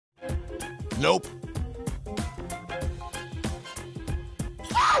Nope.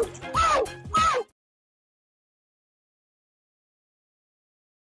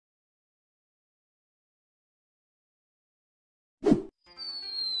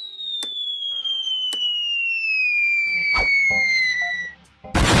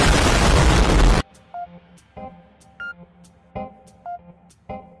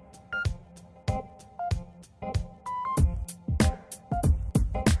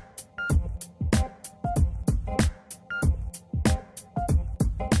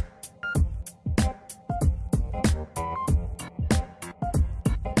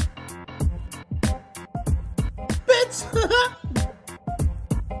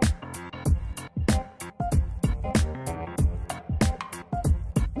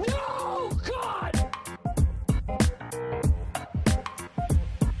 No, God!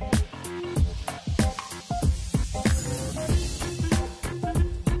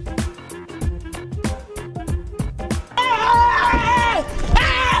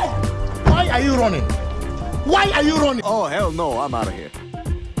 Why are you running? Why are you running? Oh, hell no, I'm out of here.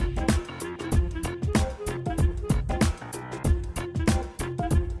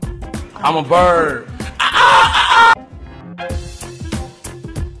 I'm a bird.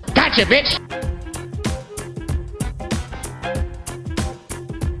 Gotcha, bitch!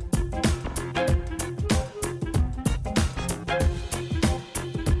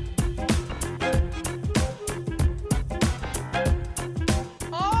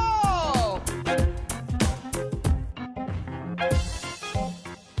 Oh!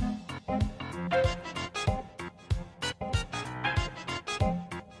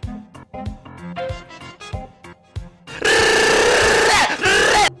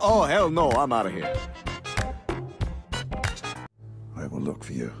 Oh, hell no, I'm out of here. I will look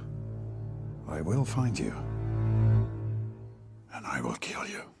for you. I will find you. And I will kill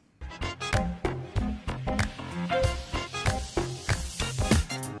you.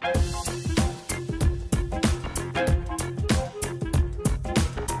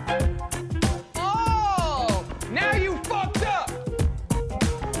 Oh! Now you fucked up!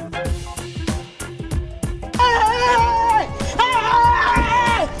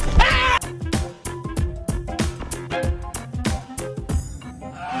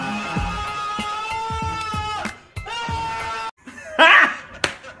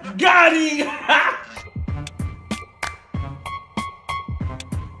 Got him!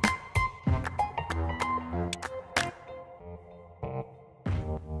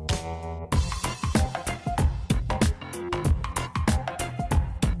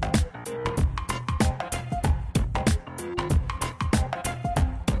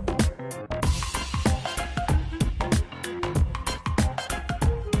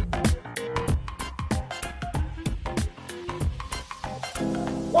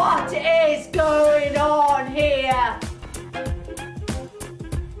 What is going on here?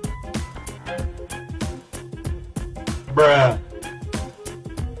 Bruh.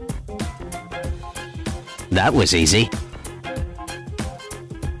 That was easy.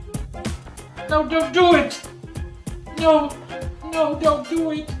 No, don't do it! No, no, don't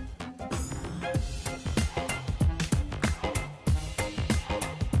do it!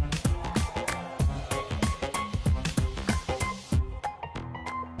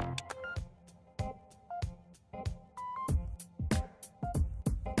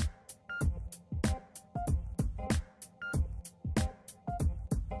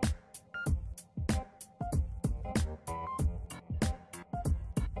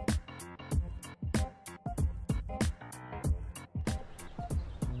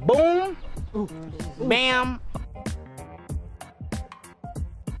 Boom! Bam!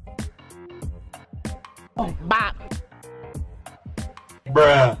 Bop!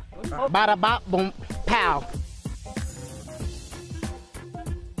 Bruh. Bada bop boom pow!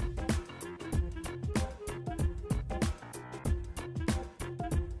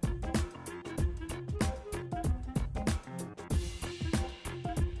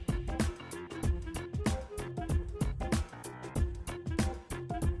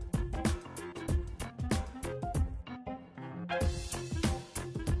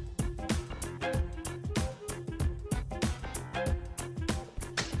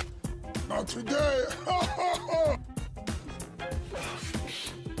 Not today!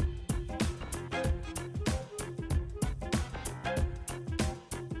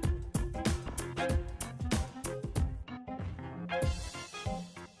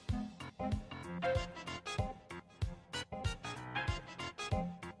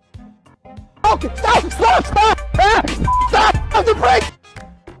 Okay, stop! Stop! Stop! Ah, stop! Stop the brake!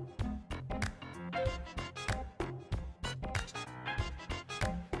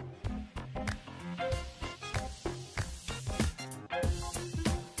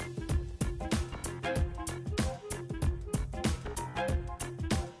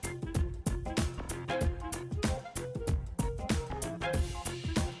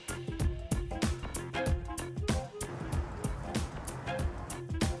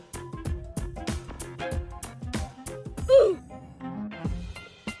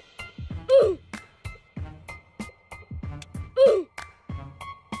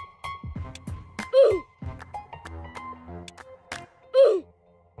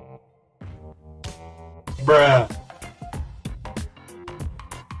 Bruh.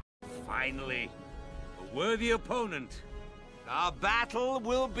 Finally, a worthy opponent. Our battle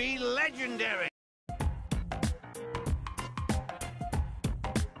will be legendary.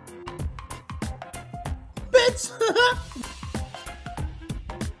 Bitch!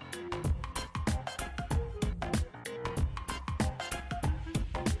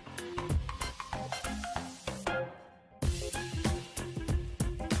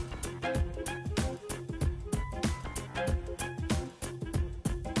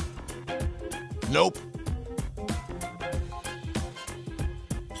 Nope.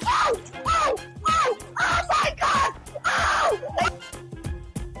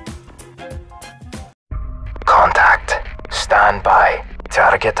 Contact. Stand by.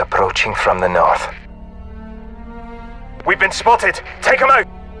 Target approaching from the north. We've been spotted. Take him out.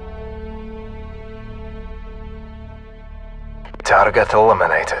 Target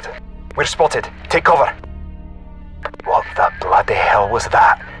eliminated. We're spotted. Take cover. What the bloody hell was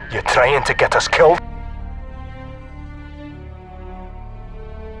that? You trying to get us killed?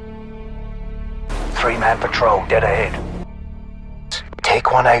 Three-man patrol, dead ahead.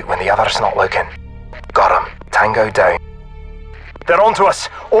 Take one out when the other's not looking. Got him. Tango down. They're onto us.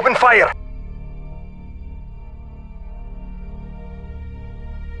 Open fire.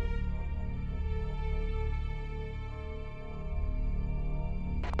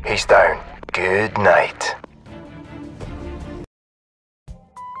 He's down. Good night.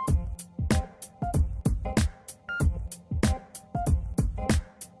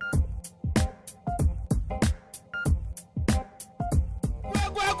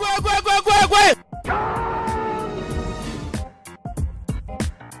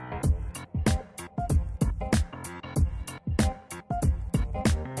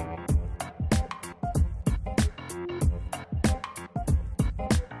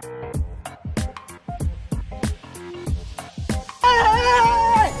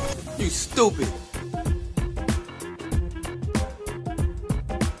 You stupid.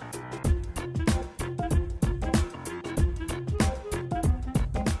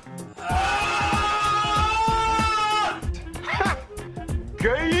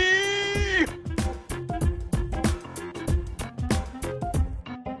 Gay!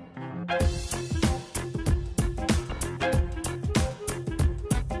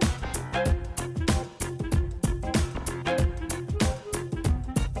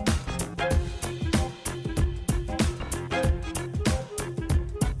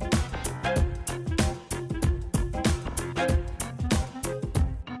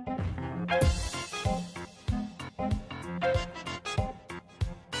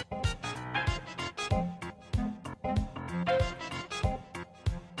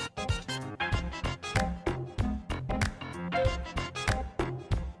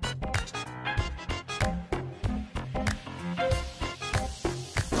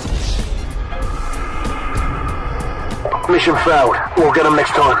 Mission failed. We'll get him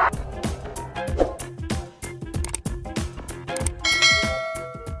next time.